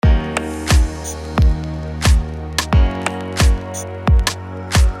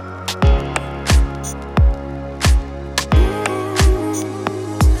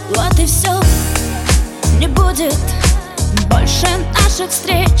наших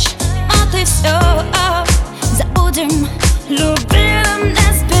встреч. Вот и все, забудем, любви нам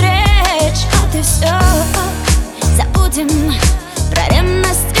не сберечь. Вот и все, забудем про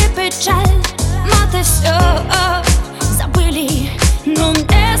ревность и печаль. Вот и все, забыли, но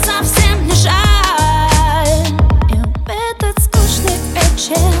мне совсем не жаль. И в этот скучный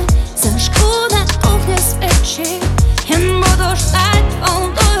вечер зажгу на кухне свечи и буду ждать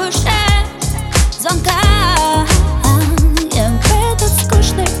волнующего звонка. И в этот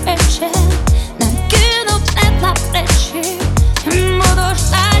скучный вечер накину плед на плечи и буду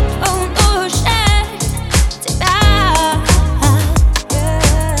ждать волнующего тебя.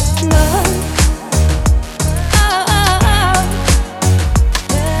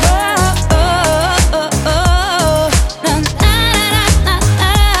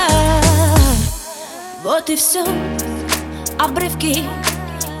 Вот и все, обрывки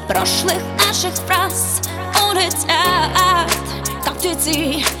прошлых наших фраз улетят, как птицы,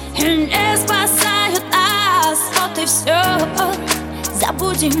 и не спасают нас. Вот и все,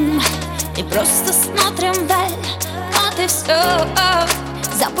 забудем и просто смотрим вдаль. Вот и все,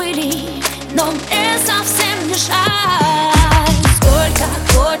 забыли, но мне совсем не жаль. Сколько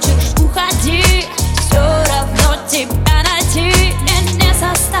хочешь, уходи, все равно тебя найти и не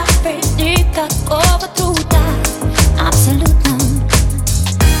составит никакого труда. Абсолютно.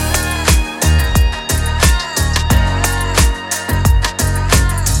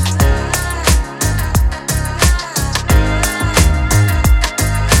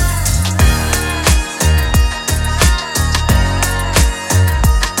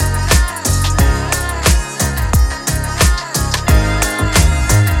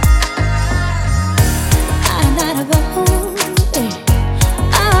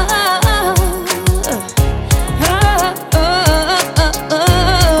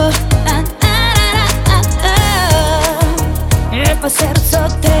 По сердцу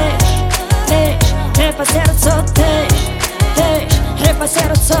течь, течь, по сердцу течь, течь, по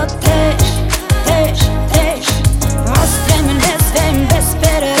сердцу течь, течь, течь. Острым лезвием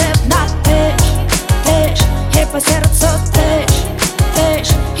бесперерывно течь, течь, по сердцу течь,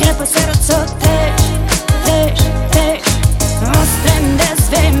 течь, по сердцу течь, течь, течь. Острым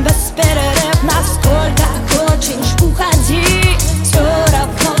лезвием бесперерывно. Сколько хочешь, уходи, все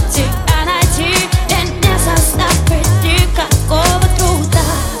равно тебя найти и не составит никакого труда.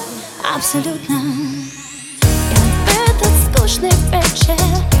 Абсолютно. Я в этот скучный вечер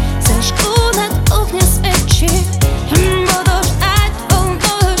зажгу на кухне свечи и буду ждать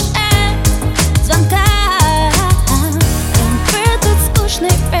волнующего звонка. Я в этот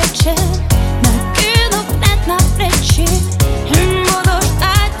скучный вечер